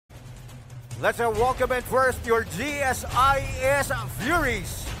Let's welcome in first your GSIS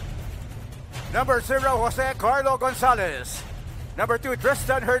Furies. Number 0, Jose Carlo Gonzalez. Number 2,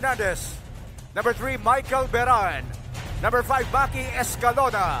 Tristan Hernandez. Number 3, Michael Beran. Number 5, Maki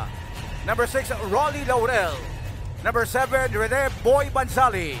Escalona. Number 6, Rolly Laurel. Number 7, Rene Boy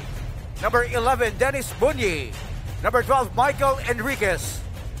Banzali. Number 11, Dennis Bunyi. Number 12, Michael Enriquez.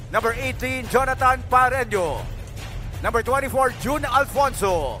 Number 18, Jonathan Pareño. Number 24, June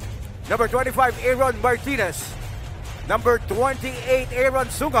Alfonso. Number 25, Aaron Martinez. Number 28, Aaron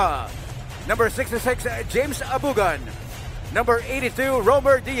Sunga. Number 66, James Abugan. Number 82,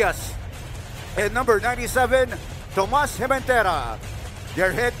 Romer Diaz. And number 97, Tomas Jimentera.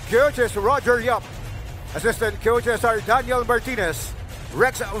 Their head coach is Roger Yap. Assistant coaches are Daniel Martinez,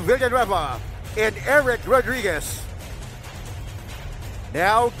 Rex Villanueva, and Eric Rodriguez.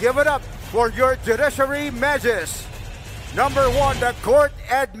 Now give it up for your Judiciary Magis. Number 1, the Court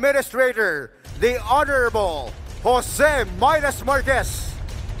Administrator, the Honorable Jose Midas Marquez.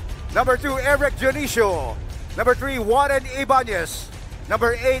 Number 2, Eric Junicio. Number 3, Warren Ibanez.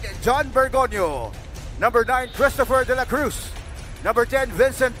 Number 8, John Bergonio. Number 9, Christopher De La Cruz. Number 10,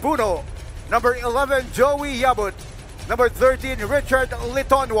 Vincent Puno. Number 11, Joey Yabut. Number 13, Richard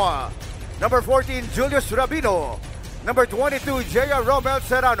Litonwa. Number 14, Julius Rabino. Number 22, Jaya Romel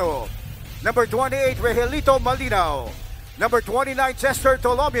Serrano. Number 28, Regelito Malinaw. Number 29, Chester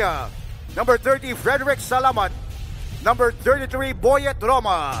Tolomia. Number 30, Frederick Salamat. Number 33, Boyet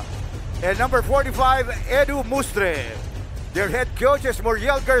Roma. And number 45, Edu Mustre. Their head coach is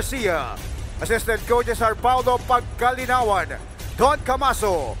Muriel Garcia. Assistant coaches are Paulo Pagkalinawan, Don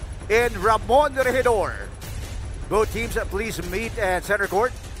Camaso, and Ramon Regidor. Both teams please meet at center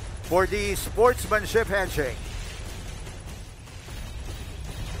court for the sportsmanship handshake.